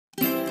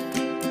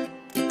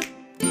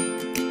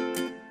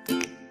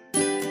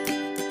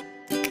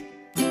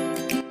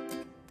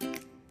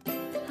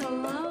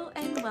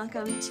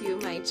welcome to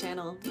my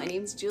channel. My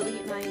name's Julie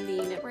and I am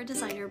the knitwear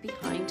designer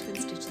behind Twin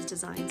Stitches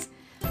Designs.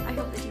 I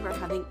hope that you are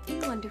having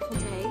a wonderful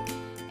day,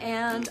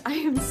 and I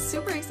am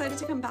super excited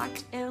to come back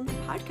and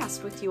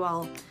podcast with you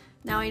all.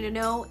 Now I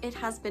know it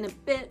has been a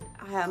bit,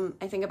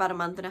 I think about a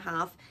month and a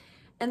half,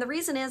 and the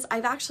reason is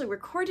I've actually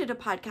recorded a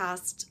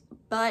podcast,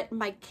 but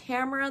my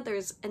camera,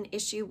 there's an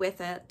issue with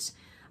it,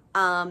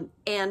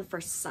 and for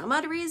some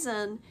odd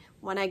reason,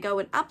 when I go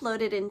and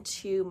upload it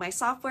into my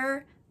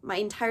software, my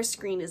entire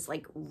screen is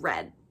like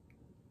red.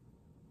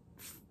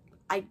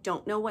 I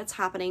don't know what's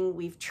happening.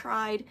 We've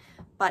tried,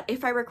 but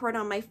if I record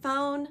on my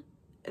phone,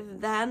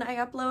 then I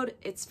upload,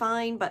 it's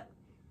fine. But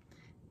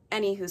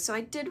anywho, so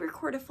I did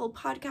record a full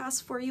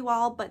podcast for you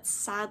all, but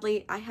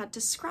sadly I had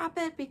to scrap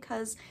it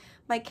because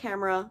my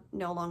camera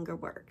no longer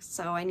works.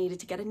 So I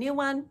needed to get a new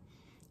one,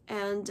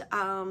 and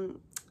I'm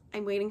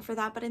waiting for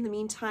that. But in the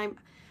meantime,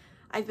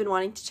 I've been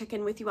wanting to check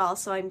in with you all,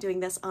 so I'm doing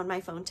this on my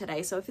phone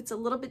today. So if it's a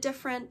little bit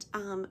different,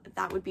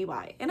 that would be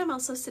why. And I'm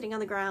also sitting on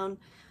the ground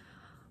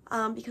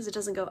because it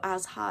doesn't go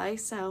as high.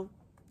 So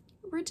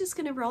we're just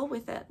gonna roll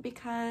with it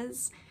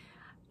because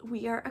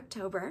we are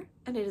October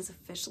and it is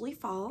officially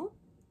fall,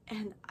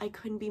 and I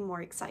couldn't be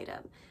more excited.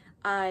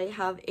 I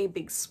have a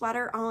big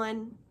sweater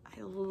on.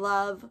 I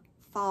love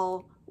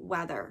fall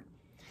weather.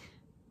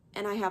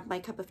 And I have my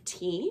cup of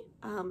tea.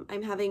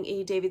 I'm having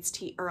a David's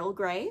Tea Earl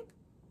Grey,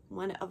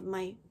 one of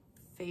my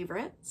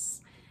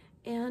favorites.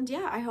 And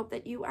yeah, I hope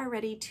that you are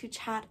ready to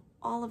chat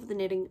all of the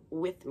knitting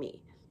with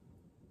me.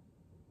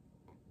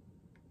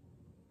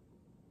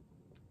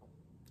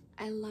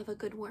 I love a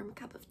good warm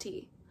cup of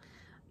tea.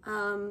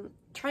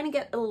 Trying to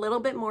get a little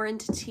bit more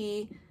into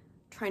tea,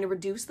 trying to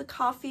reduce the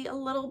coffee a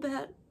little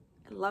bit.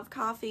 I love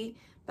coffee,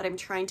 but I'm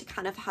trying to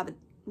kind of have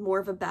more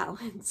of a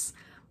balance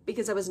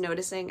because I was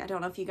noticing, I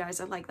don't know if you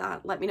guys are like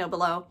that, let me know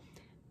below.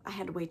 I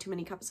had way too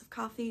many cups of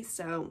coffee,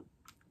 so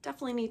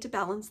definitely need to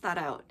balance that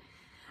out.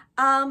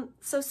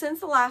 So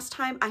since the last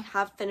time, I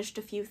have finished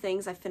a few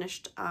things. I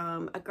finished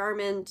a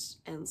garment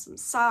and some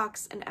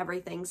socks and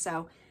everything,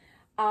 so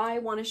I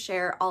want to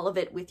share all of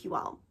it with you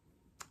all.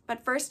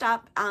 But first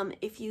up,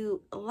 if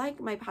you like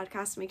my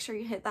podcast, make sure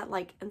you hit that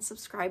like and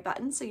subscribe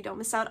button so you don't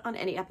miss out on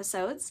any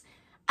episodes,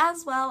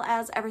 as well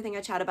as everything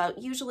I chat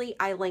about. Usually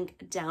I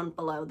link down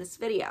below this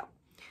video.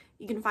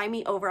 You can find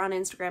me over on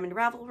Instagram and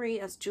Ravelry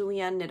as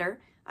Julianne Knitter.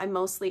 I'm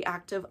mostly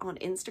active on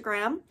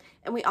Instagram,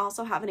 and we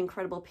also have an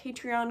incredible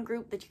Patreon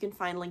group that you can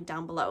find linked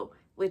down below,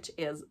 which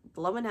is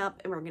blowing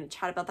up, and we're going to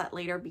chat about that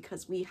later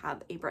because we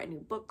have a brand new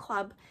book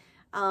club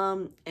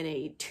and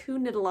two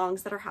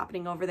knit-alongs that are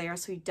happening over there,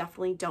 so you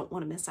definitely don't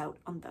want to miss out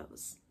on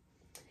those.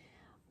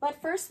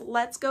 But first,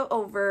 let's go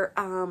over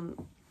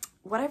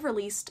what I've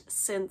released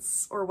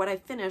since, or what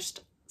I've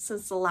finished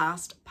since the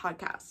last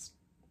podcast.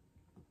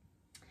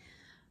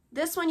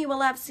 This one, you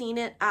will have seen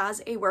it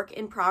as a work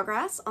in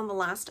progress on the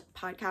last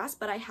podcast,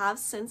 but I have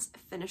since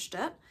finished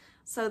it.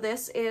 So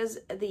this is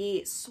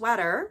the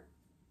sweater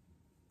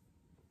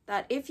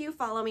that, if you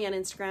follow me on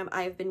Instagram,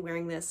 I've been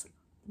wearing this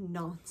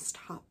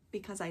nonstop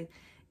because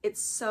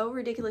it's so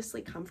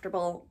ridiculously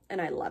comfortable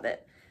and I love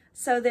it.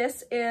 So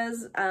this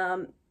is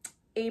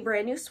a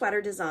brand new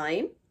sweater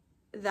design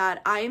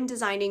that I am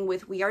designing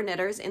with We Are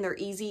Knitters in their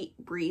Easy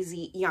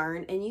Breezy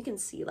Yarn, and you can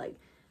see like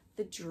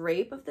the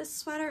drape of this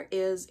sweater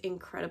is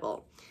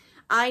incredible.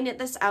 I knit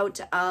this out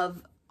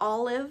of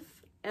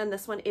olive, and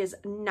this one is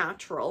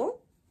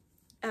natural.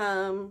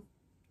 It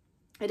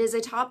is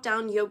a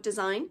top-down yoke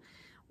design.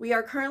 We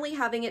are currently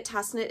having it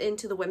test knit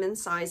into the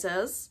women's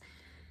sizes.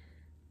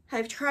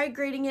 I've tried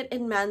grading it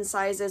in men's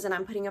sizes, and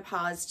I'm putting a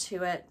pause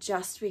to it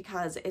just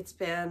because it's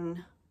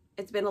been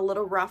a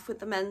little rough with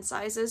the men's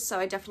sizes, so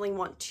I definitely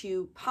want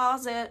to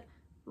pause it,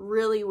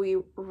 really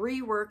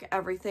rework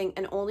everything,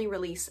 and only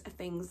release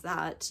things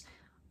that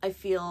I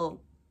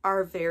feel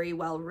are very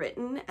well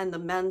written. And the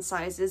men's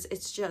sizes,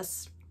 it's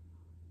just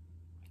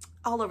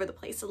all over the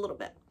place a little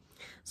bit.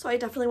 So I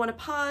definitely want to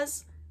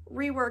pause,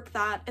 rework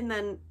that, and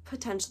then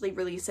potentially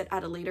release it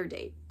at a later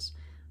date.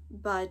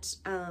 But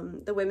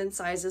the women's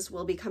sizes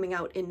will be coming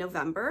out in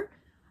November.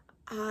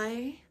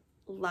 I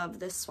love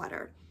this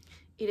sweater.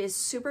 It is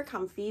super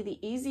comfy. The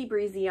Easy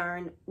Breezy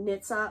Yarn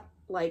knits up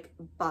like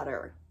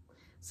butter.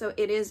 So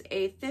it is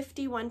a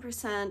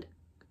 51%,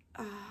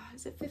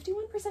 is it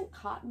 51%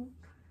 cotton?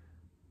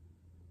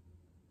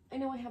 I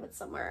know I have it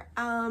somewhere.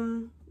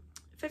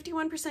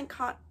 51%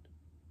 cotton,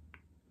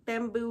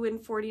 bamboo,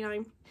 and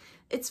 49.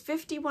 It's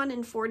 51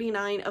 and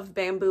 49 of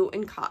bamboo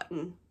and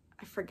cotton.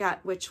 I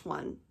forget which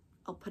one.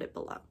 I'll put it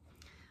below.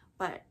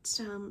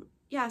 But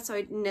yeah, so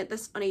I knit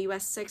this on a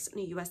US 6 and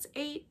a US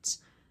 8,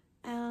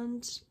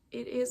 and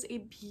it is a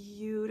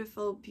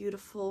beautiful,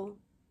 beautiful,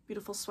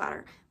 beautiful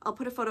sweater. I'll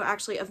put a photo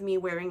actually of me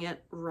wearing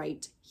it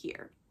right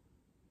here.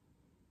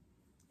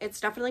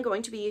 It's definitely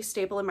going to be a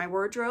staple in my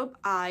wardrobe.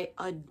 I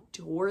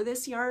adore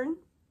this yarn.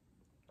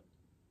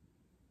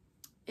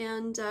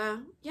 And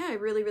yeah, I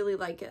really, really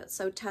like it.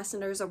 So test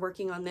knitters are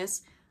working on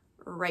this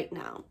right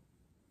now.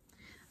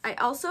 I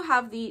also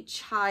have the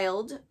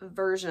child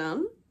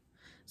version.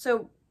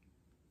 So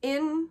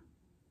in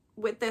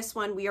with this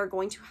one, we are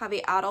going to have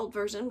an adult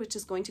version, which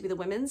is going to be the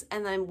women's,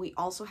 and then we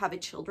also have a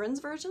children's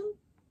version.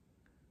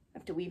 I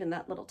have to weave in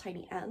that little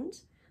tiny end,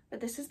 but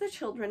this is the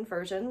children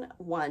version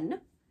 1.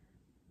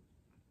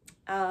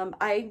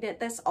 I knit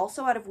this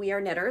also out of We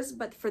Are Knitters,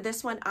 but for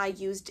this one I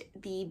used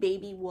the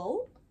baby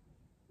wool.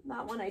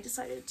 That one I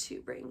decided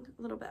to bring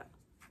a little bit,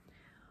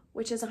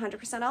 which is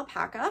 100%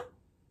 alpaca.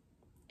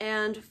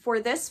 And for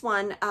this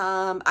one,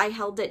 I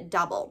held it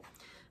double.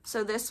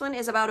 So this one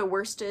is about a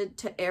worsted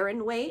to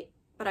Aran weight,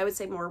 but I would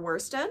say more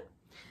worsted.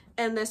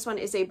 And this one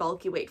is a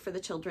bulky weight for the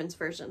children's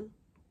version.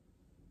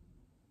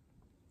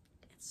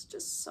 It's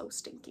just so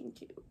stinking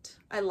cute.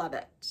 I love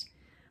it.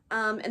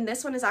 And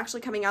this one is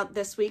actually coming out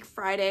this week,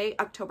 Friday,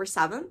 October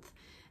 7th.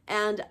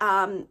 And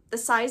the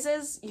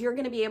sizes you're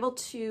going to be able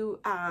to,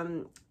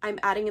 I'm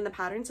adding in the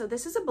pattern. So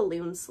this is a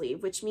balloon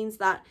sleeve, which means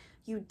that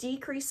you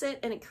decrease it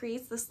and it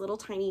creates this little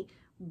tiny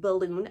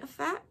balloon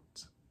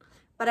effect.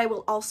 But I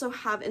will also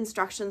have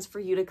instructions for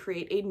you to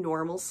create a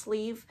normal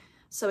sleeve.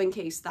 So in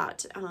case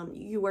that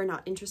you are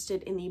not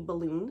interested in the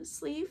balloon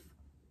sleeve.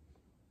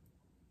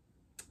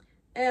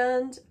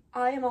 And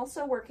I am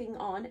also working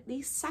on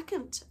the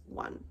second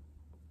one.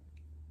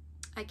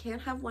 I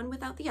can't have one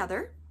without the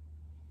other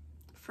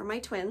for my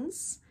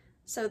twins.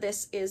 So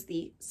this is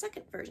the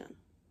second version.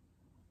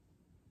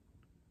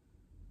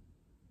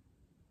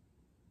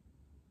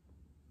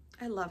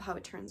 I love how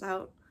it turns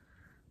out.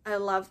 I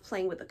love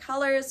playing with the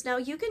colors. Now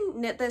you can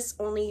knit this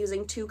only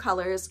using 2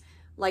 colors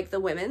like the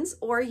women's,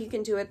 or you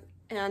can do it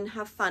and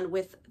have fun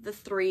with the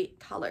 3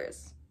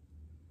 colors.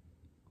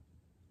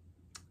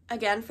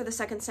 Again, for the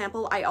second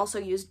sample, I also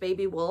used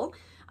baby wool.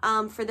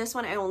 For this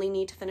one, I only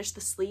need to finish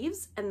the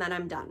sleeves and then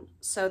I'm done.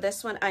 So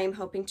this one I'm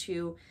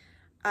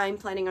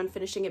planning on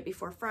finishing it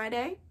before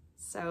Friday,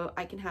 so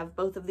I can have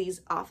both of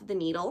these off the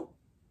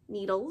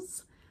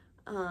needles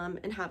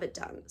and have it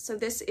done. So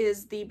this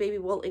is the baby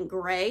wool in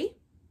gray.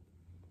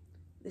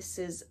 This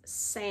is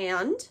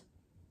sand.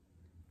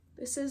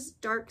 This is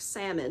dark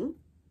salmon.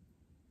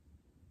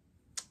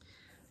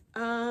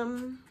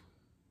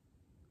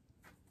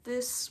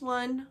 This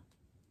one,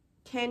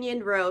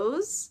 Canyon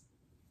Rose,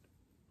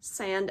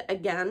 sand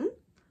again,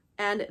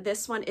 and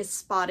this one is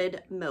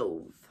spotted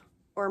mauve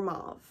or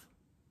mauve.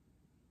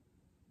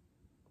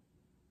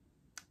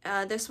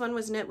 This one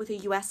was knit with a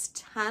US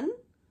 10,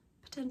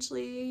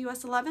 potentially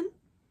US 11.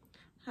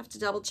 Have to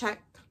double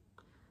check.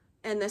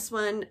 And this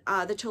one,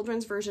 the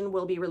children's version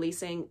will be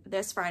releasing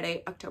this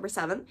Friday, October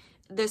 7th.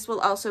 This will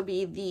also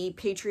be the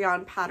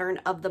Patreon pattern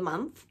of the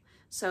month.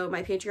 So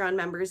my Patreon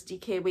members,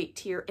 DK weight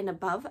tier and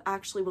above,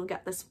 actually will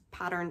get this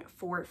pattern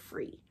for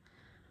free.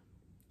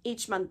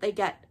 Each month they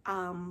get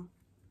the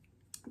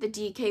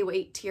DK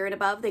weight tier and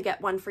above, they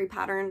get 1 free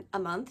pattern a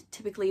month.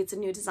 Typically it's a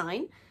new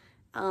design.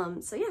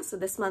 So yeah, so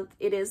this month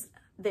it is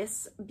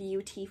this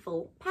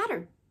beautiful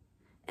pattern.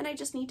 And I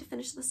just need to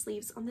finish the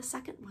sleeves on the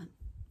second one.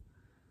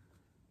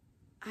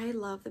 I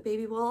love the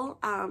baby wool.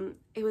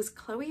 It was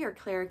Chloe or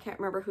Claire, I can't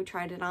remember who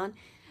tried it on.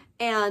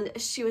 And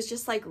she was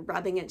just like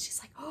rubbing it.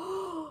 She's like,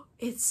 oh,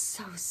 it's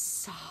so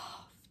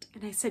soft.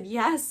 And I said,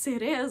 yes,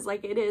 it is.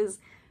 Like, it is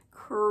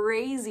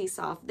crazy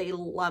soft. They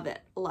love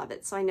it, love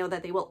it. So I know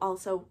that they will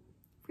also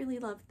really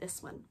love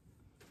this one.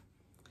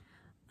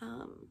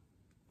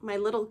 My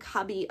little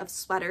cubby of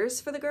sweaters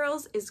for the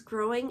girls is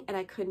growing and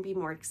I couldn't be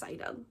more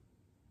excited.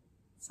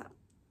 So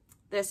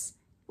this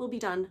will be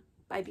done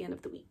by the end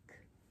of the week.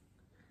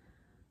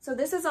 So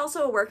this is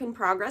also a work in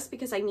progress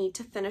because I need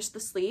to finish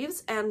the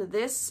sleeves, and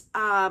this,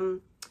 I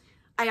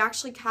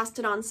actually cast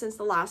it on since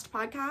the last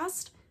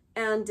podcast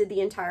and did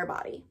the entire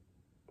body.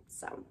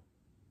 So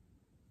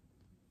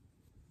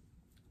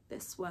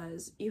this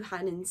was, you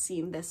hadn't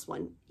seen this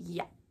one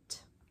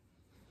yet.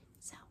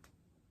 So,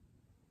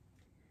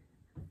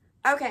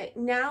 okay,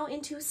 now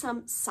into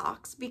some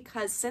socks,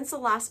 because since the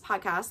last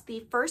podcast, the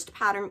first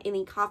pattern in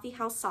the Coffee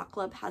House Sock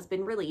Club has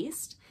been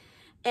released,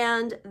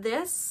 and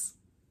this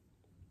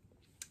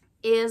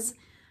is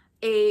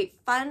a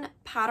fun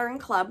pattern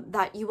club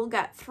that you will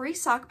get 3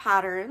 sock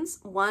patterns,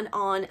 one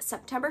on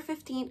September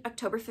 15th,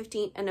 October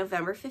 15th, and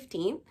November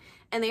 15th,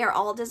 and they are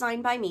all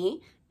designed by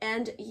me,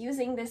 and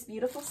using this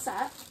beautiful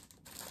set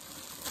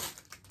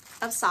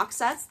of sock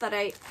sets that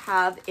I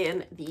have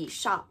in the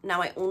shop.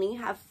 Now I only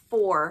have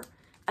 4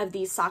 of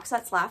these sock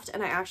sets left,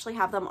 and I actually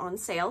have them on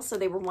sale, so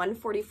they were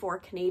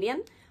 $144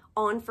 Canadian,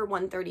 on for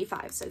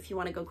 $135. So if you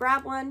want to go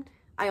grab one,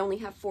 I only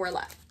have 4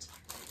 left.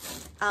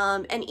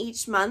 And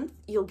each month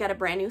you'll get a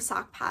brand new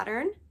sock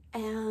pattern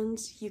and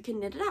you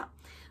can knit it up.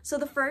 So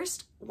the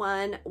first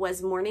one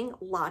was Morning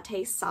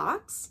Latte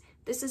Socks.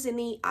 This is in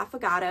the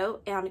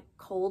Affogato and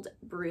Cold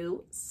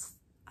Brew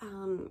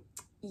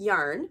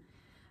yarn.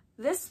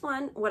 This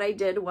one, what I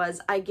did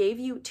was I gave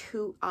you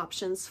 2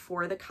 options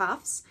for the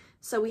cuffs.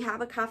 So we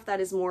have a cuff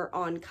that is more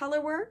on color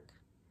work,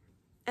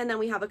 and then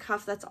we have a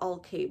cuff that's all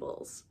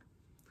cables.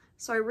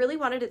 So I really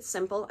wanted it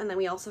simple, and then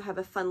we also have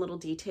a fun little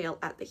detail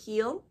at the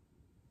heel.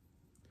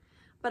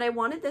 But I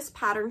wanted this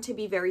pattern to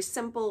be very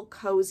simple,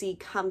 cozy,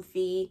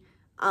 comfy,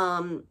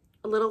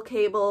 little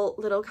cable,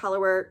 little color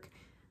work.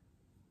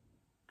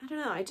 I don't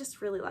know, I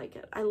just really like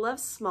it. I love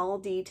small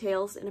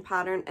details in a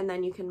pattern and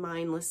then you can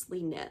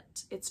mindlessly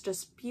knit. It's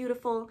just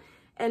beautiful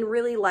and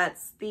really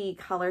lets the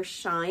color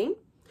shine.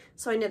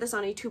 So I knit this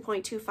on a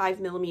 2.25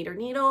 millimeter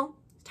needle,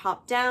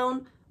 top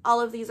down. All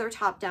of these are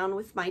top down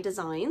with my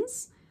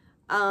designs.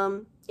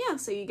 Yeah,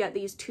 so you get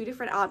these two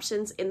different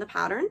options in the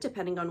pattern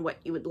depending on what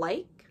you would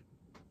like.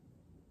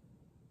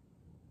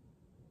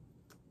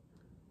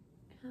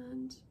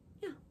 And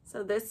yeah,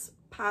 so this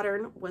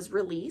pattern was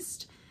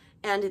released.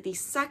 And the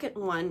second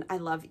one I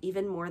love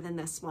even more than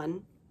this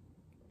one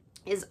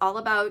is all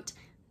about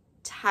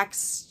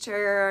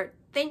texture,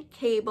 think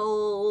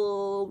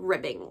cable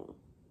ribbing.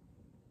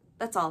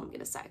 That's all I'm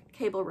gonna say,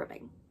 cable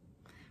ribbing.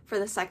 For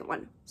the second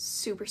one,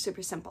 super,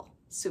 super simple,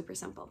 super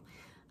simple.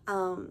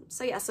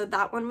 So yeah, so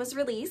that one was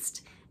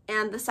released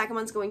and the second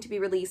one's going to be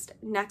released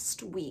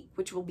next week,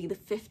 which will be the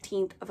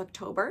 15th of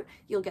October.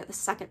 You'll get the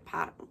second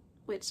pattern,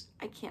 which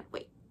I can't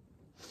wait.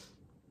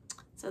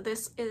 So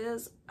this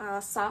is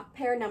sock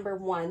pair number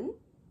 1.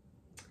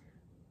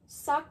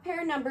 Sock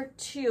pair number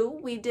 2,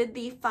 we did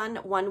the fun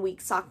 1 week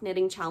sock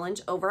knitting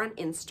challenge over on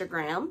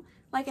Instagram.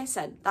 Like I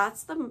said,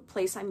 that's the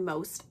place I'm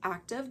most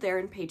active there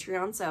in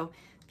Patreon. So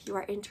if you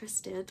are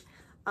interested,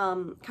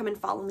 come and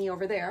follow me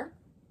over there.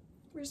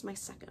 Where's my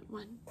second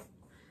one?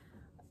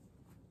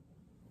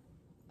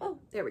 Oh,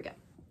 there we go.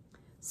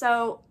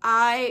 So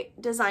I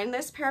designed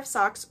this pair of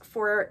socks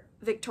for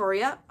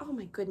Victoria. Oh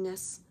my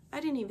goodness, I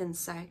didn't even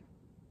say.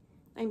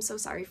 I'm so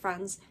sorry,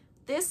 friends.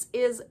 This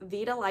is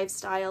Vita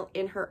Lifestyle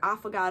in her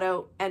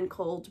Affogato and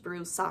Cold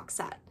Brew sock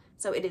set.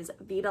 So it is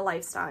Vita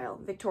Lifestyle,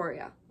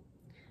 Victoria.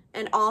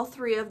 And all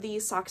 3 of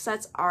these sock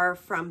sets are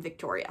from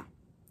Victoria.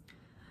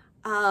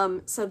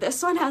 So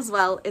this one as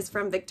well is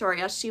from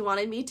Victoria. She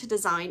wanted me to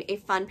design a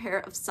fun pair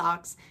of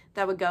socks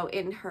that would go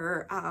in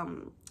her,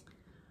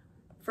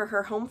 for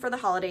her Home for the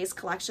Holidays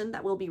collection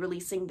that we'll be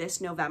releasing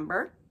this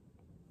November.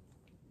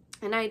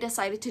 And I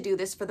decided to do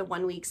this for the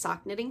 1 week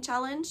sock knitting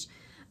challenge.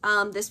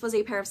 This was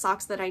a pair of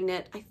socks that I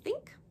knit, I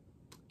think,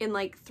 in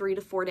like 3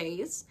 to 4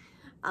 days.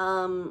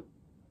 And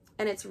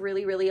it's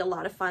really, really a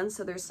lot of fun.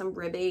 So there's some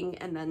ribbing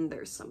and then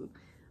there's some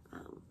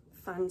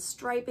fun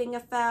striping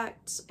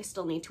effect. I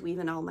still need to weave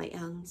in all my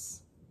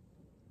ends.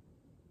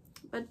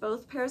 But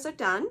both pairs are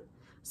done.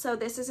 So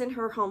this is in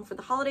her Home for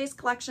the Holidays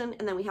collection.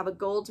 And then we have a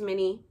gold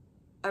mini,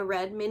 a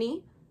red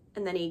mini,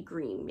 and then a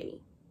green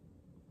mini.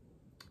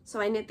 So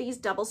I knit these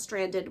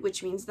double-stranded,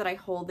 which means that I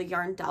hold the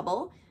yarn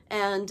double.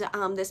 And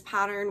this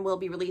pattern will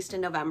be released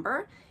in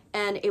November.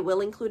 And it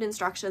will include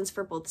instructions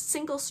for both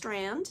single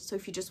strand, so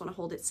if you just want to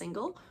hold it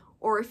single,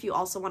 or if you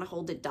also want to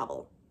hold it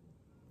double.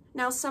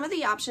 Now, some of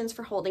the options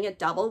for holding it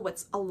double,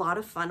 what's a lot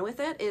of fun with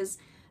it is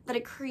that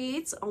it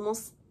creates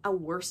almost a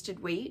worsted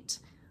weight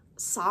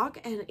sock,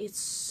 and it's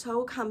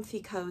so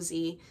comfy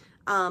cozy,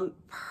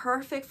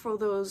 perfect for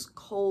those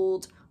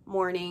cold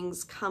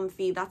mornings,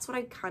 comfy. That's what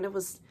I kind of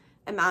was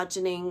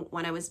imagining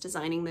when I was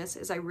designing this,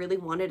 is I really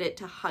wanted it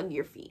to hug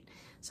your feet.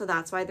 So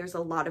that's why there's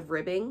a lot of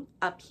ribbing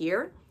up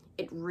here.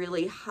 It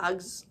really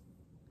hugs,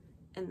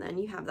 and then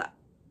you have that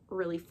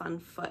really fun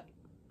foot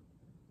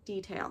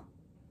detail.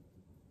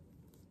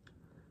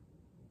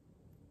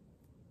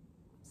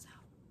 So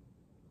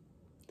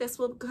this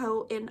will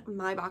go in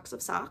my box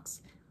of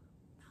socks.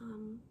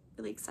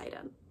 Really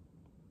excited.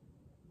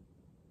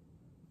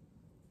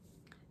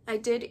 I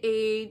did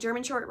a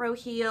German short row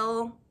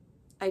heel.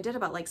 I did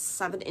about like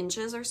 7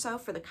 inches or so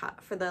for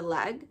the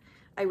leg.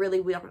 I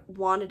really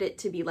wanted it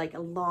to be like a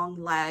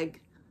long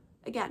leg.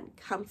 Again,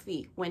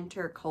 comfy,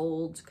 winter,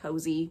 cold,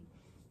 cozy.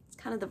 It's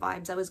kind of the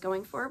vibes I was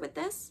going for with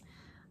this.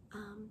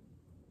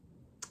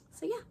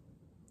 So yeah,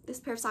 this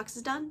pair of socks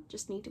is done.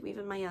 Just need to weave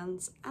in my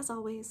ends as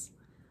always.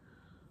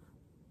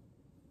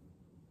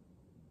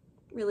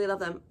 Really love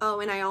them. Oh,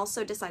 and I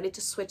also decided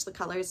to switch the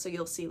colors so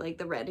you'll see like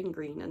the red and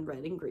green and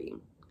red and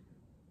green.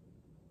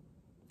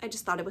 I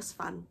just thought it was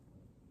fun.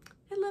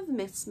 I love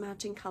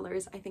mismatching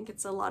colors. I think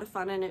it's a lot of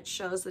fun and it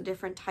shows the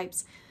different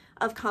types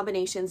of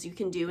combinations you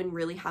can do and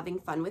really having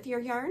fun with your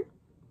yarn.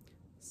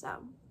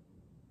 So,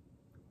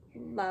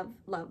 love,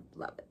 love,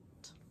 love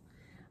it.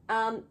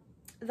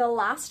 The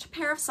last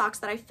pair of socks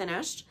that I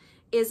finished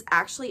is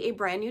actually a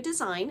brand new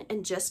design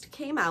and just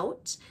came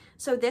out.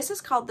 So this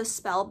is called the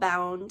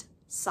Spellbound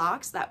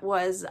socks. That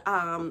was,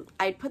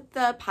 I put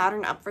the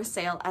pattern up for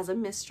sale as a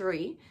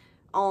mystery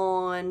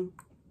on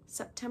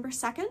September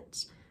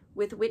 2nd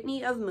with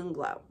Whitney of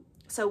Moonglow.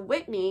 So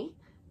Whitney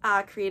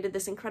created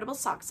this incredible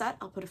sock set.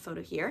 I'll put a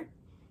photo here.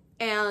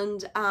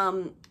 And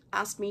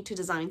asked me to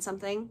design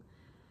something.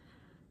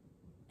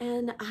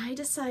 And I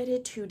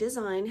decided to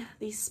design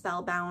these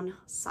Spellbound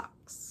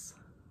socks.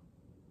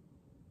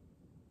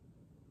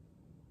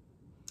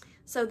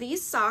 So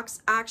these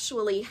socks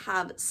actually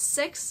have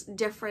 6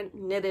 different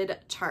knitted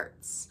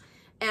charts.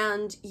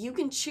 And you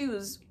can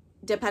choose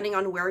depending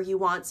on where you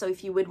want. So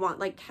if you would want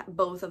like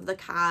both of the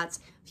cats,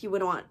 if you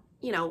would want,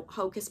 you know,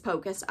 Hocus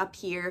Pocus up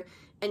here,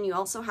 and you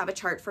also have a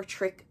chart for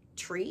Trick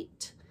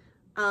Treat.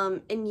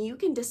 And you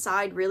can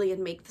decide really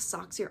and make the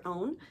socks your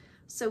own.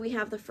 So we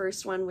have the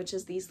first one, which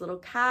is these little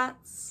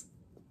cats.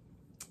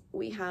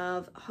 we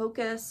have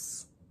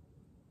Hocus.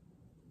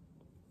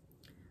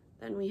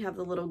 Then we have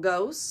the little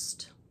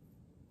ghost.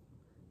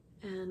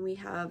 And we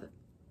have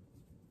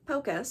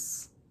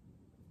Pocus.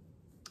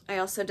 I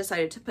also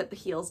decided to put the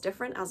heels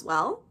different as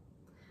well.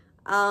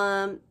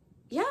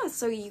 Yeah,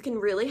 so you can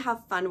really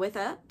have fun with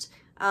it.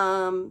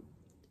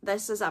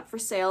 This is up for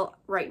sale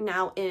right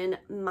now in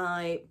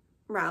my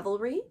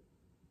Ravelry,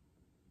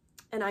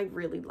 and I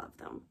really love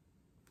them.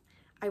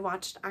 I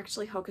watched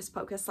actually Hocus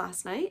Pocus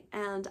last night,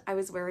 and I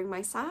was wearing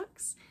my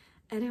socks,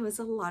 and it was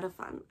a lot of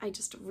fun. I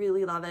just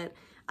really love it.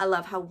 I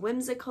love how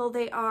whimsical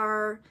they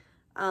are.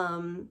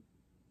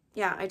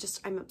 Yeah,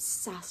 I'm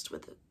obsessed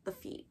with the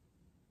feet.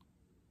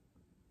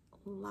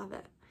 Love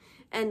it.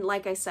 And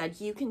like I said,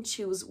 you can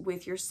choose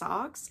with your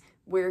socks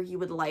where you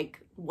would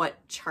like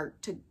what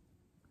chart to,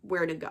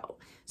 where to go.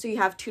 So you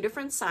have 2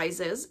 different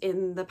sizes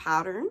in the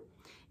pattern,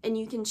 and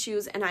you can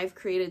choose, and I've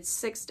created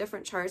 6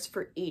 different charts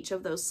for each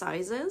of those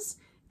sizes,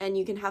 and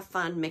you can have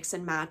fun mix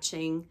and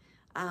matching.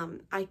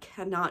 I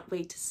cannot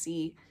wait to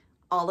see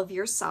all of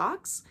your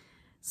socks.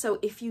 So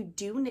if you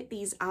do knit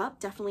these up,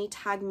 definitely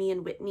tag me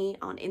and Whitney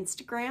on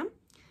Instagram.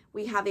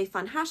 We have a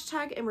fun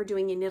hashtag, and we're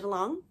doing a knit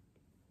along.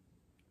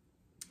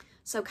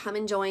 So come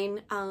and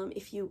join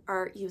if you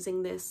are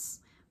using this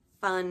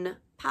fun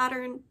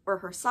pattern or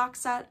her sock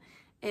set.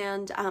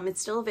 And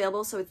it's still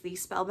available, so it's the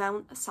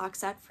Spellbound sock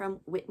set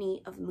from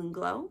Whitney of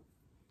Moonglow.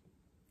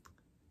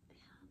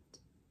 And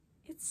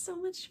it's so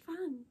much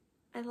fun.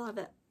 I love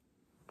it.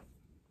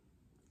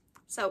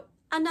 So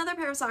another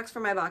pair of socks for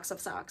my box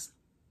of socks.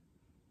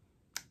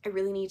 I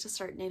really need to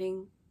start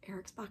knitting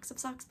Eric's box of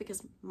socks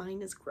because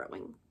mine is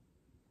growing.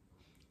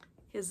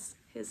 His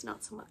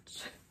not so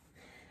much.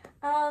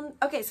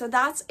 Okay, so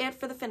that's it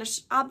for the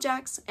finished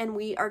objects, and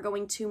we are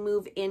going to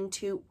move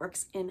into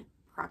works in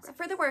progress. So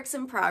for the works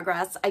in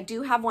progress, I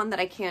do have one that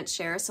I can't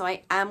share, so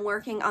I am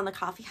working on the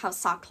Coffee House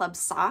Sock Club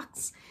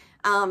socks.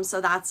 So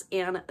that's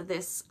in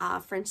this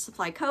French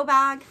Supply Co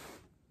bag,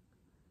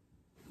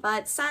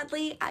 but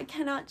sadly I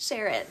cannot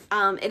share it.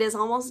 It is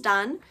almost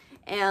done,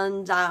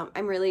 and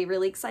I'm really,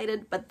 really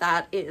excited, but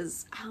that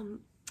is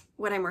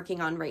what I'm working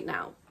on right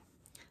now.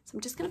 So I'm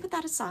just gonna put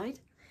that aside.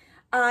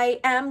 I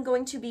am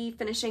going to be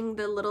finishing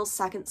the little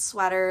second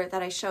sweater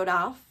that I showed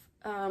off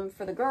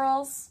for the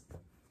girls.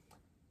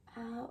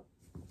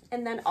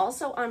 And then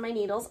also on my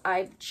needles,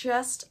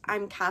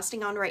 I'm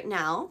casting on right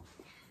now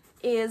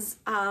is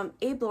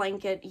a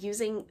blanket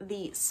using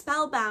the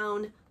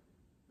Spellbound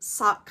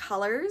sock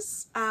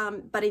colors,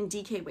 but in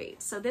DK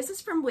weight. So this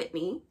is from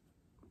Whitney.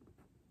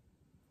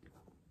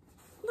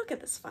 Look at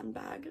this fun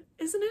bag.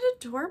 Isn't it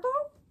adorable?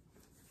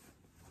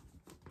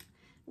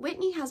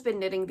 Whitney has been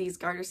knitting these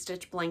garter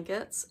stitch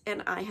blankets,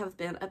 and I have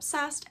been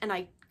obsessed, and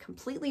I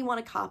completely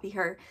want to copy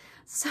her.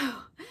 So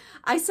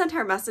I sent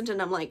her a message, and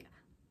I'm like,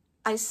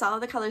 I saw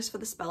the colors for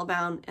the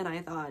Spellbound, and I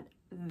thought,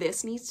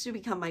 this needs to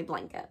become my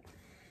blanket.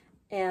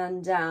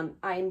 And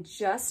I'm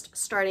just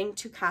starting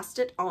to cast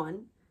it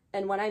on.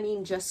 And when I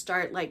mean just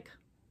start, like,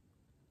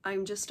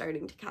 I'm just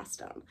starting to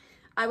cast on.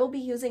 I will be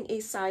using a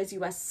size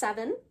US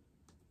 7,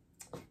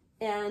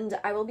 and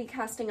I will be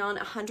casting on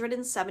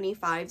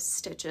 175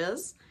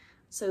 stitches.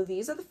 So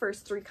these are the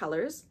first 3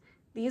 colors.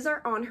 These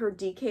are on her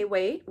DK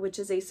weight, which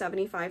is a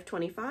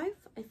 75-25,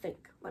 I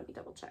think. Let me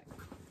double check.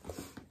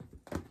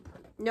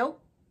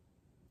 Nope.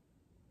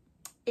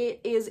 It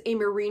is a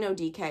merino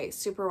DK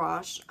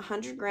superwash,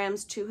 100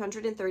 grams,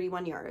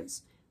 231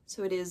 yards.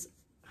 So it is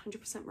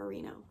 100%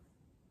 merino.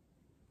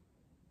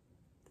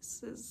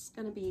 This is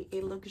gonna be a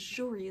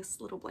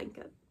luxurious little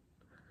blanket.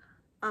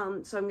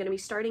 So I'm gonna be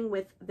starting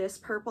with this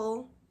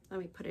purple. Let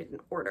me put it in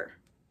order.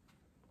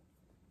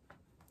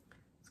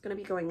 Going to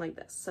be going like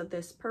this. So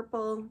this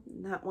purple,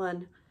 that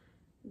one,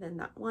 then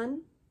that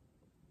one.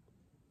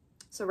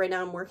 So right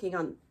now I'm working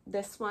on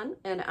this one,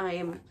 and I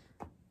am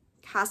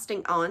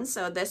casting on.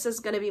 So this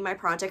is going to be my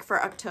project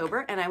for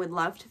October, and I would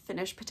love to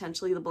finish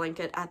potentially the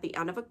blanket at the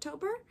end of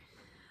October,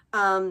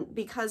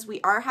 because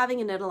we are having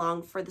a knit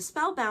along for the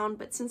Spellbound,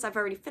 but since I've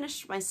already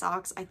finished my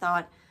socks, I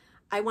thought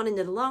I want to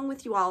knit along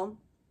with you all,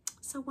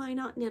 so why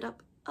not knit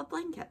up a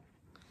blanket?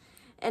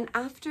 And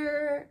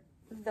after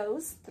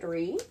those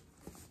 3,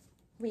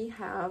 we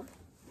have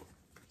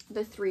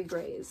the 3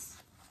 grays.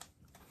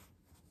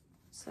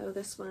 So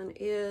this one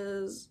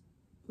is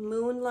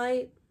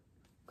Moonlight,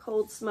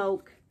 Cold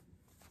Smoke,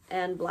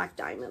 and Black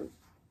Diamond.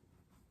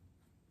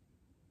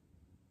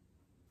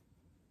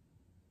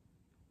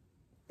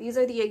 These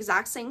are the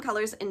exact same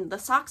colors in the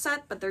sock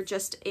set, but they're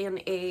just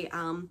in a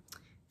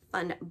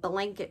fun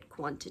blanket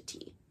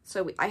quantity.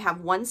 So I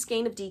have 1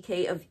 skein of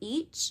DK of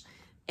each,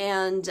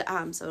 and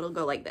so it'll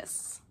go like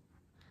this.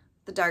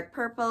 The dark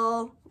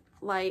purple,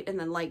 light, and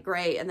then light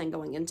gray, and then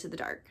going into the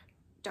dark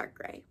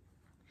gray.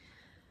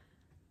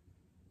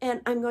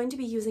 And I'm going to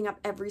be using up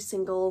every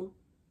single,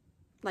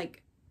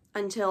 like,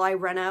 until I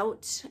run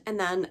out, and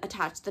then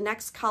attach the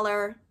next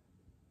color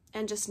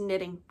and just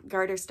knitting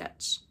garter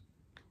stitch.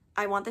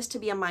 I want this to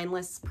be a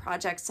mindless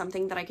project,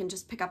 something that I can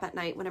just pick up at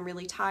night when I'm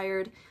really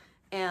tired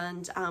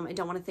and I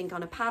don't want to think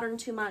on a pattern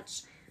too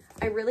much.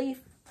 I really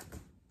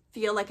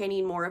feel like I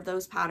need more of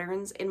those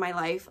patterns in my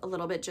life, a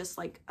little bit just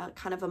like a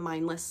kind of a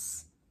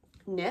mindless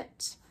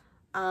knit.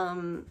 So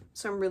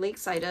I'm really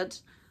excited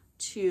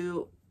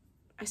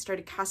I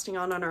started casting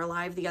on our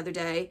live the other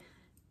day,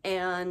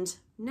 and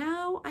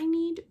now I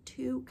need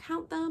to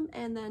count them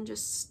and then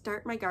just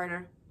start my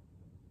garter.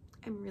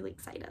 I'm really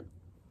excited.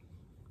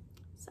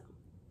 So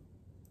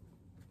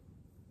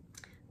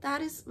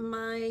that is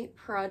my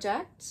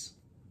project.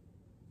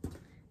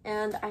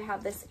 And I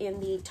have this in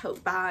the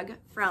tote bag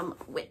from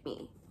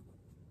Whitney.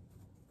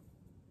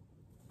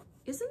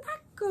 Isn't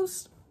that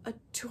ghost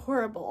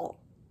adorable?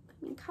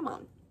 I mean, come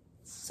on,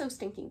 so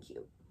stinking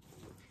cute.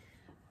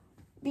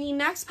 The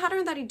next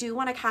pattern that I do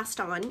want to cast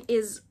on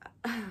is,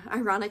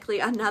 ironically,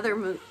 another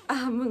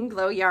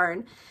Moonglow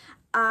yarn.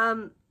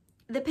 The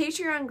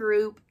Patreon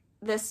group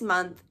this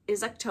month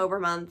is October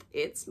month.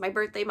 It's my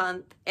birthday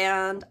month,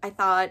 and I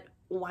thought,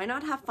 why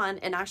not have fun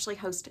and actually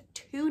host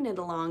 2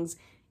 knit-alongs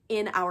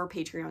in our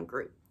Patreon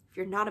group. If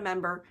you're not a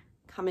member,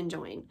 come and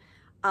join.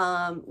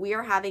 We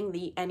are having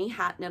the Any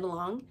Hat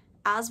knit-along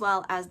as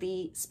well as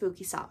the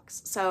spooky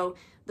socks. So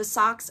the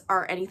socks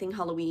are anything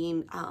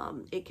Halloween.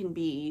 It can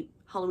be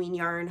Halloween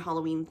yarn,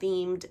 Halloween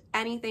themed,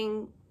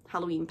 anything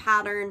Halloween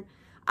pattern.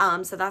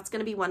 So that's going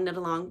to be one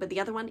knit-along, but the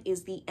other one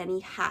is the Any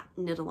Hat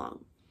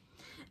knit-along.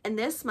 And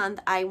this month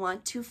I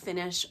want to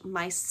finish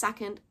my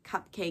second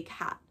cupcake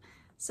hat.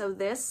 So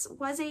this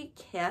was a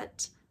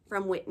kit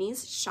from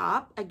Whitney's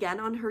shop, again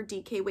on her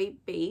DK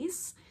weight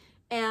base,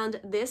 and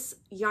this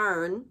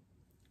yarn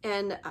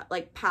and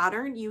like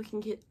pattern, you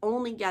can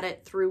only get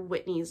it through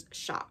Whitney's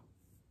shop.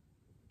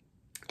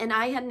 And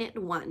I had knit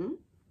one,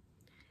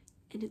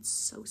 and it's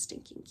so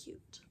stinking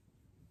cute.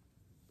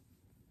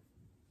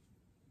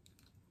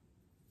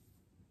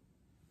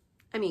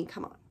 I mean,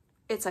 come on,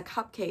 it's a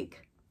cupcake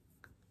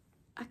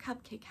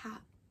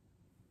hat.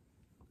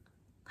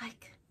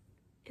 Like,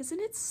 isn't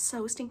it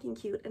so stinking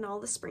cute? And all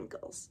the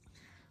sprinkles.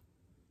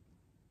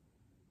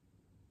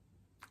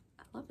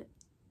 Love it.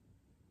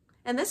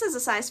 And this is a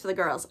size for the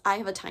girls. I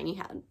have a tiny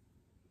head.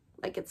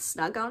 Like, it's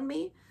snug on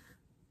me,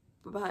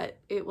 but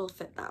it will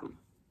fit them.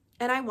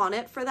 And I want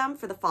it for them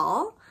for the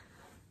fall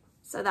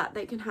so that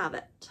they can have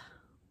it.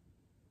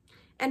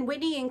 And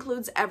Whitney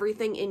includes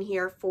everything in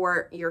here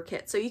for your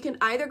kit. So you can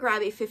either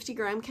grab a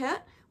 50-gram kit,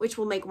 which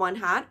will make 1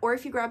 hat, or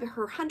if you grab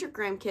her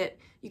 100-gram kit,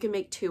 you can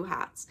make 2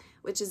 hats,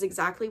 which is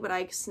exactly what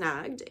I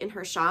snagged in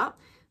her shop.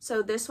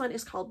 So this one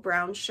is called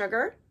Brown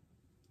Sugar,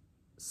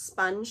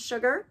 Sponge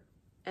Sugar,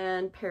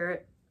 and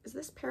is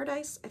this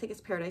Paradise? I think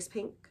it's Paradise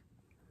Pink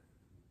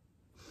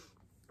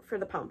for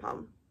the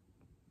pom-pom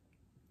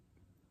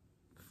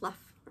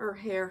fluff or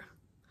hair.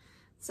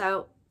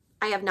 So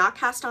I have not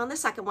cast on the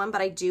second one,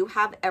 but I do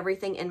have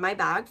everything in my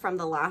bag from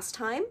the last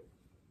time.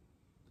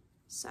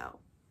 So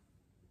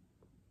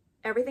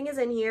everything is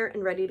in here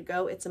and ready to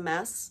go. It's a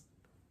mess,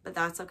 but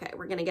that's okay.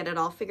 We're gonna get it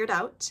all figured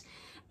out.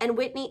 And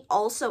Whitney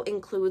also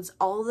includes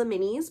all the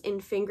minis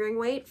in fingering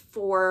weight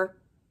for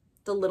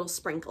the little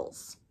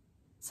sprinkles.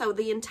 So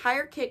the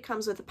entire kit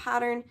comes with a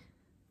pattern,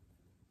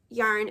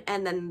 yarn,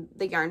 and then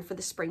the yarn for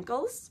the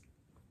sprinkles.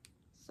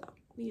 So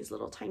these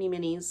little tiny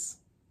minis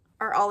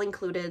are all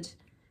included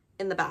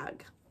in the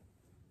bag.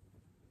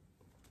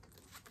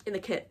 In the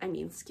kit, I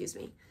mean, excuse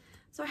me.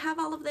 So I have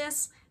all of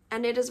this,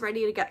 and it is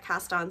ready to get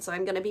cast on. So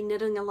I'm going to be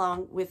knitting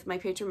along with my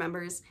Patreon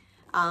members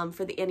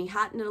for the Any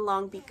Hat knit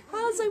along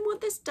because I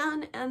want this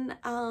done, and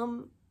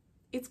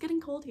it's getting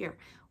cold here.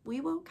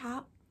 We woke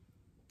up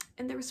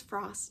and there was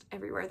frost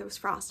everywhere. There was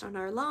frost on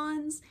our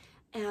lawns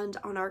and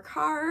on our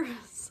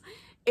cars.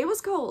 It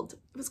was cold.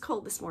 It was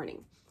cold this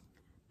morning.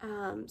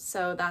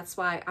 So that's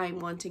why I'm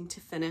wanting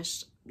to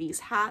finish these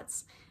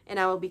hats, and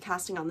I will be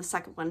casting on the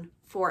second one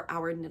for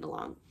our knit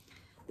along.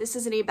 This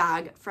is in a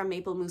bag from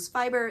Maple Moose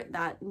Fiber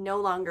that no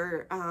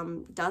longer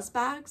does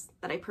bags,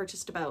 that I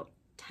purchased about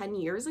 10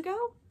 years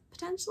ago,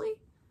 potentially.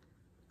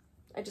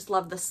 I just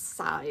love the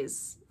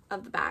size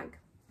of the bag.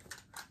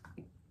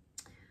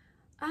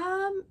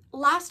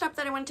 Last up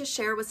that I wanted to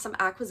share was some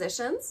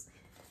acquisitions.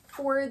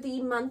 For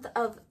the month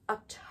of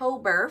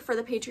October, for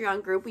the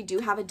Patreon group, we do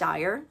have a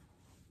dyer.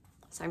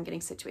 So I'm getting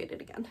situated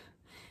again.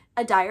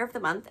 A dyer of the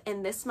month,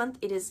 and this month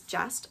it is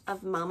Just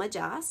of Mama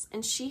Jess,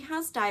 and she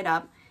has dyed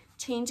up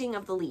Changing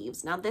of the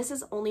Leaves. Now this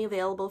is only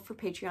available for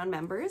Patreon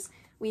members.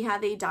 We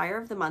have a dyer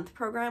of the month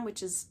program,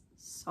 which is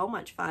so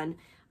much fun.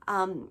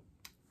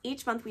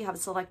 Each month we have a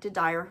selected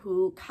dyer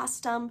who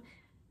custom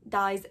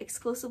dyes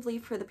exclusively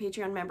for the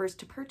Patreon members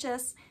to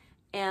purchase,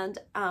 and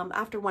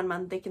after 1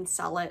 month they can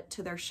sell it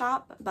to their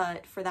shop,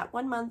 but for that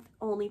 1 month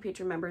only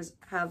Patreon members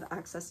have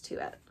access to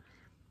it.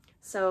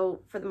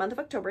 So for the month of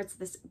October, it's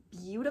this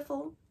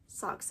beautiful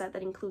sock set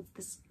that includes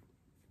this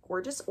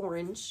gorgeous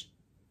orange,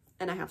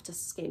 and I have to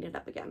skein it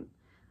up again,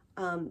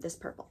 this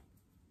purple.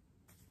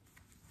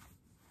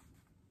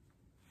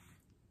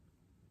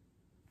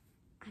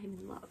 I'm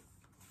in love.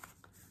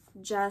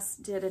 Jess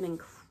did an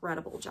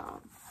incredible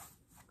job.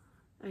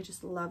 I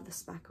just love the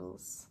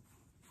speckles.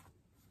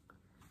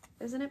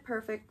 Isn't it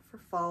perfect for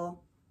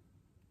fall?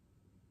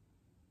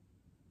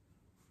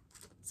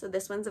 So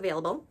this one's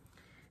available.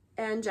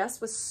 And Jess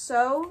was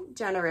so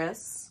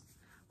generous.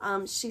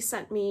 She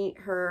sent me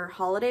her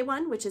holiday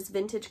one, which is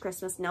Vintage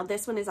Christmas. Now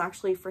this one is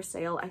actually for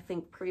sale, I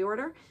think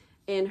pre-order,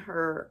 in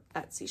her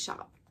Etsy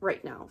shop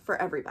right now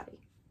for everybody.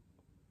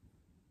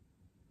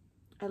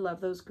 I love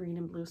those green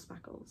and blue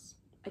speckles.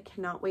 I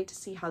cannot wait to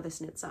see how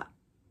this knits up.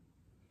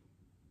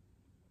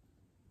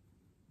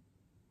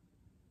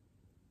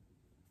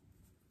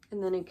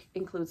 And then it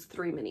includes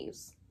 3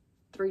 minis,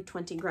 3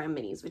 20-gram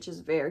minis, which is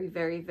very,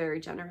 very, very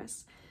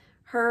generous.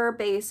 Her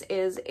base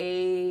is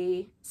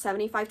a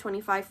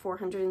 75-25,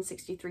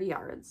 463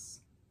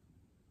 yards.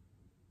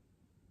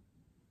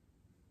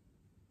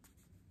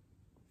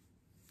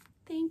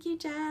 Thank you,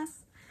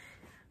 Jess.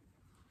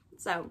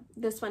 So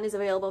this one is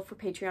available for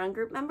Patreon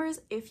group members.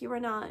 If you are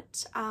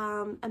not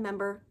a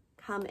member,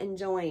 come and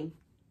join.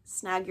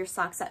 Snag your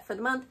sock set for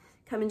the month.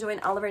 Come and join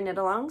all of our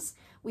knit-alongs.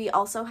 We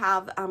also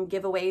have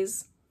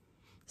giveaways.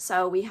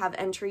 So we have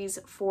entries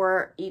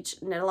for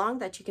each knit-along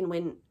that you can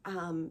win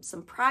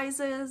some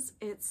prizes.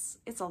 It's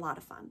a lot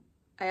of fun.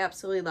 I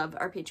absolutely love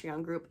our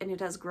Patreon group, and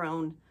it has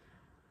grown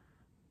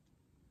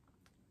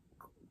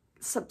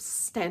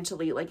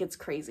substantially, like it's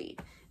crazy.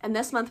 And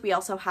this month we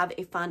also have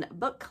a fun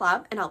book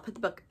club, and I'll put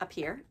the book up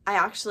here. I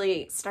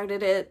actually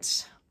started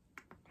it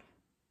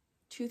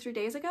 2-3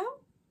 days ago.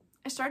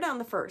 I started on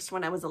the 1st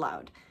when I was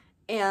allowed,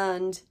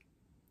 and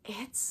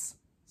it's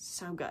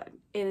so good.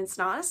 And it's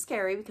not as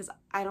scary because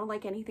I don't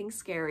like anything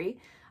scary,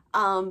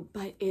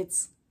 but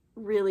it's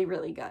really,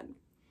 really good.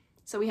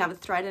 So we have a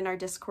thread in our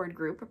Discord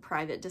group, a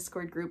private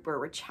Discord group, where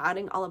we're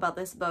chatting all about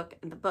this book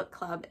and the book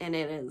club, and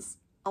it is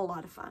a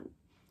lot of fun.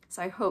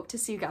 So I hope to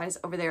see you guys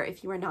over there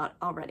if you are not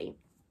already.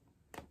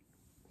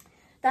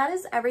 That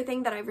is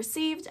everything that I've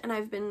received and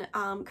I've been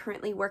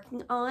currently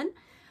working on.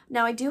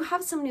 Now I do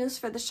have some news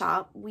for the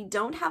shop. We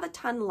don't have a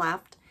ton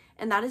left,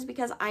 and that is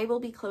because I will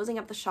be closing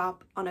up the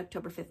shop on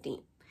October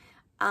 15th.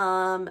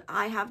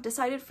 I have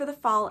decided for the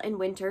fall and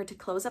winter to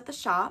close up the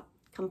shop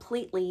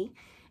completely,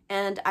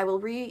 and I will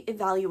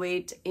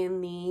reevaluate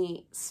in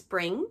the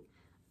spring,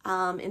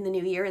 in the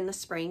new year in the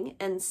spring,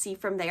 and see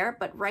from there.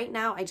 But right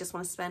now I just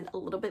want to spend a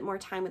little bit more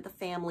time with the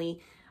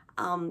family.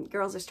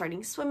 Girls are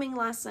starting swimming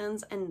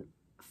lessons, and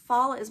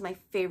fall is my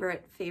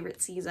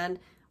favorite season.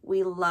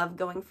 We love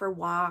going for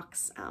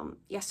walks.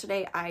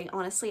 Yesterday I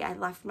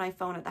left my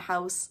phone at the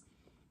house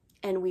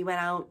and we went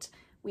out.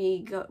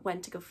 We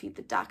went to go feed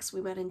the ducks.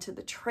 We went into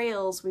the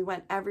trails. We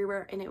went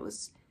everywhere, and it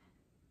was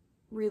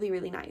really,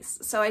 really nice.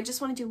 So I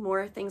just want to do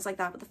more things like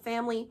that with the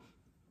family.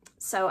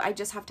 So I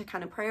just have to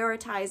kind of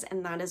prioritize,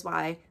 and that is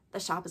why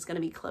the shop is going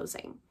to be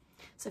closing.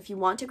 So if you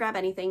want to grab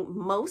anything,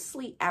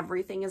 mostly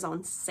everything is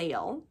on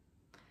sale.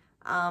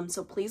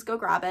 So please go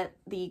grab it.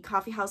 The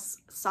Coffee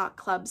House Sock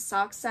Club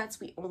sock sets,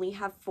 we only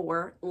have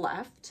 4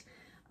 left.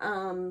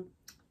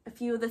 A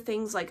few of the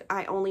things, like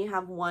I only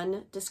have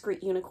 1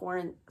 Discreet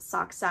Unicorn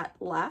sock set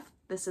left.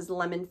 This is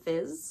Lemon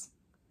Fizz.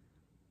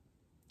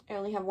 I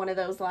only have 1 of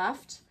those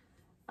left.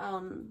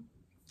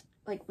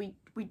 Like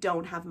we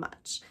don't have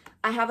much.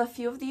 I have a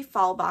few of the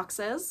fall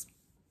boxes.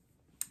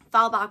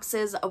 Fall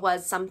boxes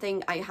was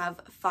something, I have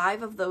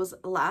 5 of those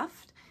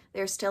left.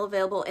 They're still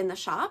available in the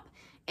shop,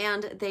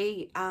 and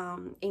they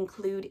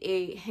include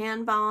a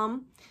hand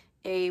balm,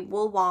 a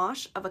wool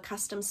wash of a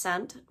custom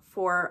scent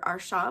for our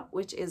shop,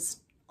 which is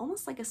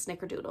almost like a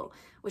snickerdoodle,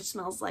 which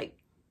smells like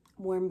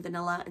warm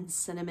vanilla and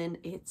cinnamon.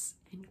 It's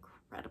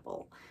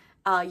incredible.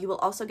 You will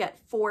also get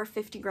 4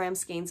 50-gram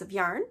skeins of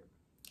yarn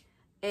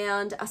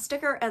and a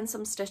sticker and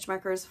some stitch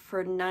markers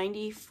for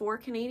 94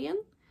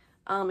 Canadian.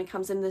 It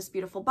comes in this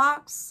beautiful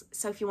box.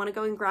 So if you want to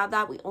go and grab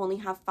that, we only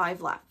have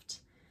 5 left.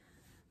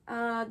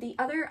 The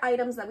other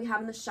items that we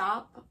have in the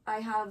shop,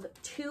 I have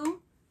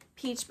 2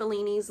 peach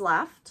bellinis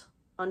left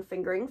on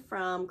fingering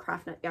from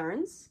Craft Nut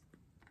Yarns.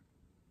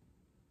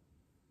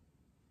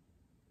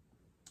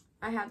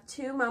 I have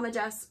 2 Mama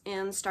Jess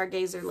and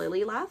Stargazer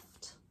Lily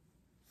left.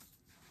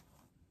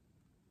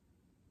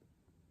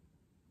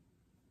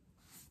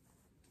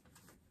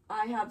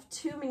 I have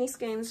 2 mini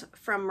skeins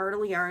from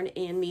Myrtle Yarn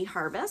in the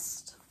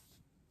Harvest.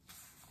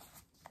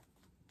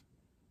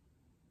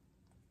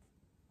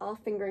 All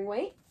fingering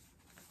weight.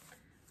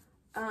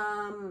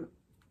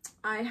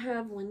 I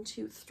have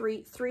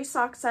 3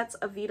 sock sets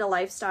of Vita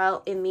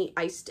Lifestyle in the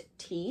Iced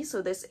Tea.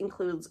 So this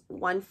includes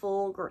 1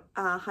 full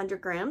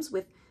 100 grams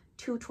with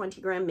 2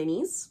 20-gram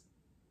minis.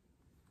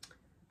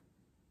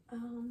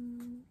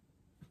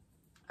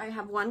 I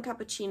have 1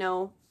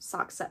 cappuccino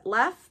sock set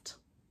left.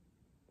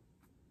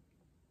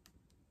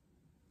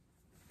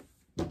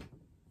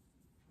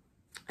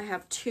 I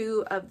have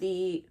 2 of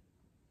the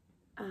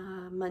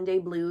Monday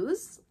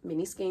Blues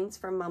mini skeins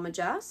from Mama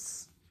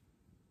Jess.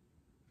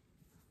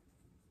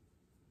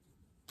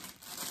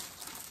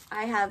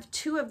 I have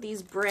 2 of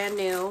these brand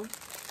new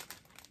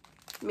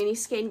mini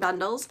skein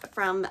bundles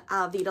from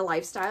Vita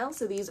Lifestyle.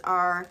 So these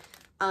are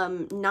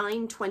 9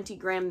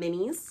 20-gram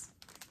minis.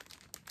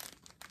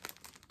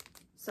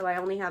 So I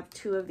only have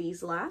 2 of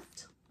these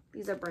left.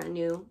 These are brand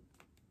new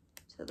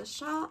to the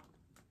shop.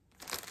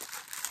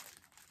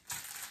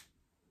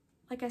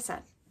 Like I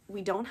said,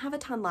 we don't have a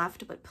ton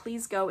left, but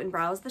please go and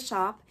browse the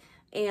shop,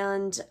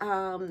 and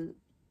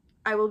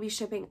I will be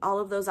shipping all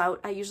of those out.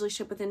 I usually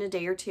ship within a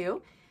day or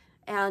two.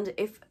 And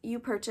if you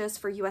purchase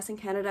for US and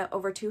Canada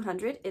over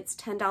 $200, it's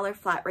 $10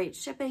 flat rate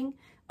shipping.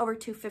 Over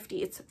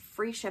 $250, it's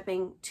free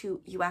shipping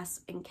to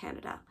US and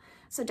Canada.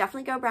 So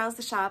definitely go browse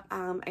the shop.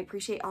 I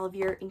appreciate all of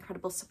your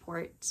incredible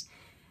support.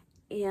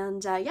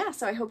 And yeah,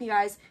 so I hope you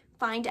guys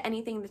find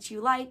anything that you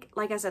like.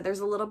 Like I said, there's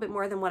a little bit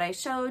more than what I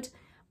showed,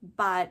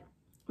 but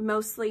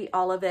mostly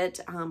all of it,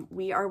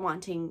 we are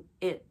wanting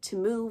it to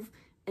move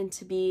and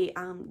to be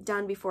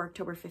done before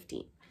October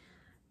 15th.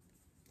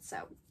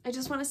 So I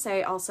just want to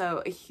say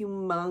also a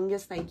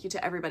humongous thank you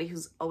to everybody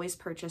who's always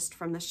purchased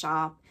from the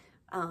shop.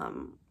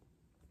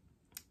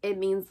 It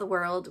means the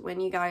world when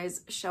you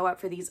guys show up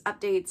for these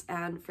updates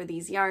and for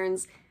these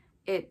yarns.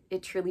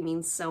 It truly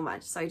means so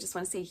much. So I just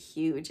want to say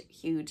huge,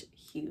 huge,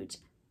 huge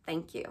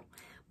thank you.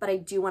 But I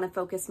do want to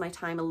focus my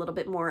time a little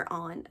bit more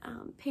on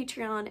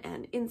Patreon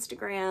and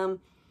Instagram,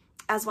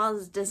 as well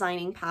as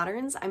designing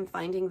patterns. I'm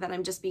finding that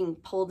I'm just being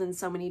pulled in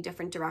so many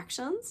different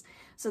directions.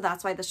 So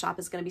that's why the shop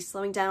is going to be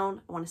slowing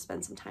down. I want to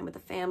spend some time with the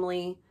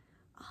family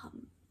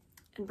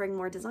and bring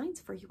more designs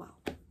for you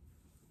all.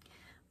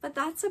 But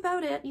that's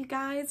about it, you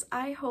guys.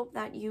 I hope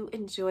that you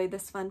enjoyed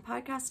this fun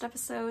podcast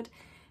episode.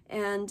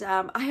 And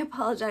I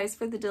apologize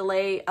for the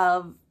delay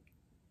of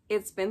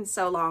it's been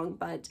so long,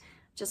 but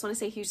just want to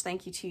say a huge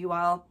thank you to you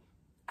all.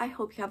 I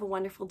hope you have a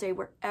wonderful day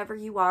wherever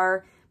you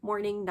are,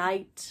 morning,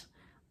 night,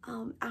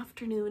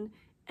 afternoon,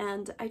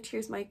 and I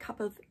cheers my cup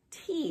of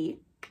tea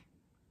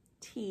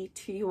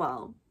to you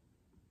all.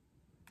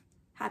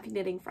 Happy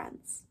knitting,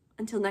 friends.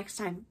 Until next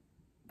time,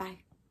 bye.